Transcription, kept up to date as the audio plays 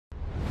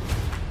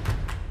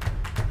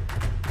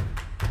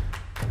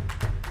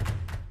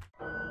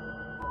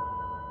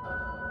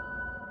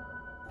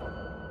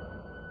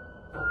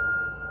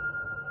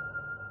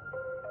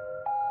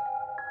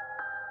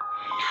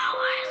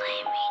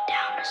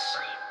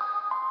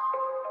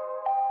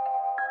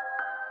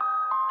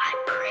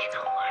pray the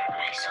Lord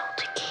my soul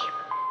to keep.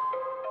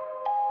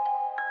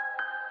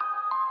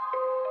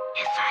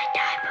 If I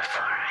die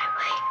before I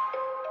wake,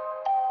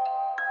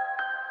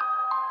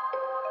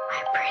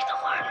 I pray the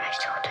Lord my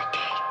soul to take.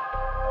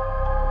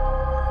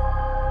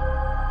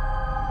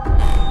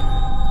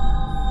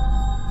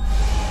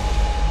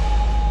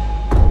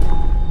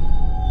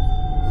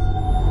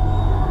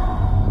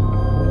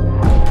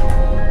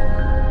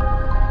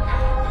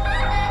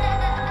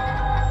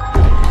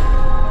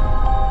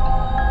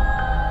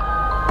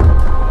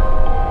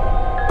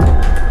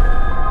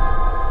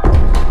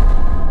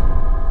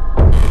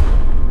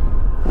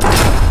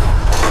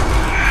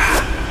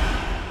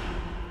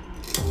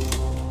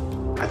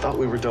 I thought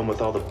we were done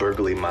with all the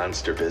burglary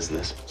monster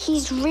business.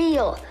 He's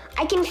real.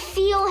 I can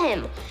feel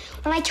him.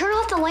 When I turn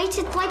off the lights,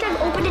 it's like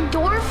I've opened a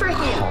door for him.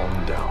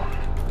 Calm down.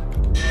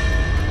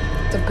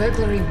 The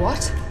burglary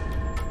what?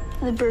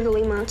 The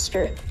burglary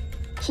monster.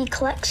 He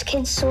collects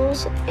kids'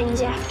 souls, and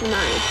he's after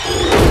mine.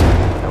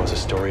 That was a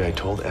story I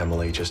told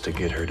Emily just to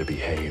get her to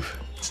behave.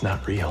 It's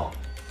not real.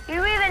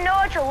 You even know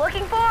what you're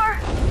looking for?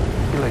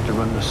 You like to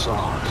run the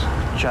saws,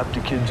 chop the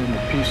kids into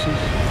pieces,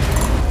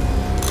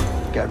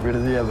 got rid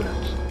of the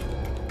evidence.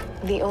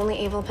 The only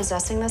evil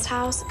possessing this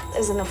house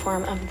is in the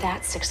form of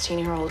that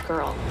 16-year-old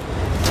girl.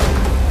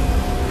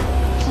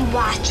 He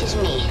watches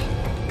me.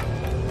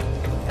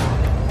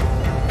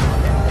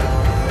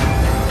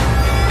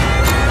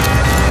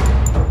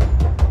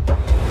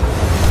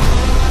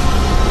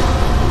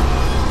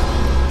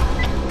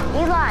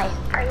 Eli,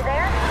 are you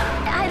there?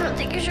 I don't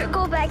think you should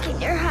go back in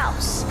your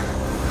house.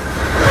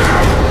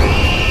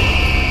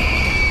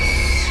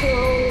 So,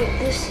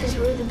 this is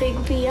where the big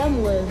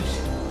VM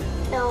lives?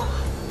 No,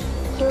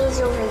 he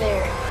lives over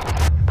there,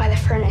 by the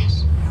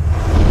furnace.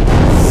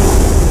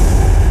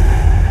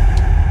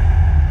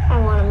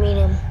 I want to meet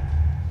him.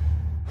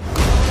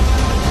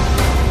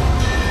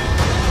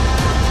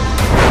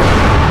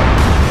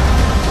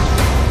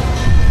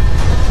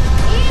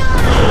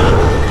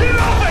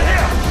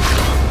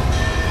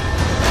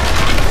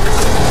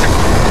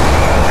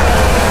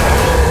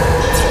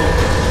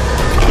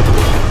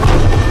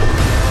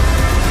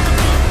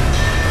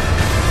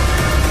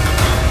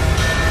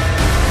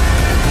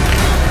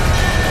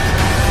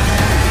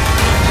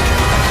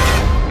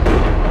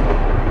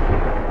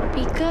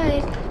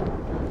 Good,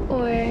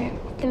 or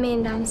the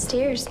man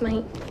downstairs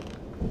might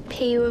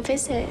pay you a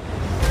visit.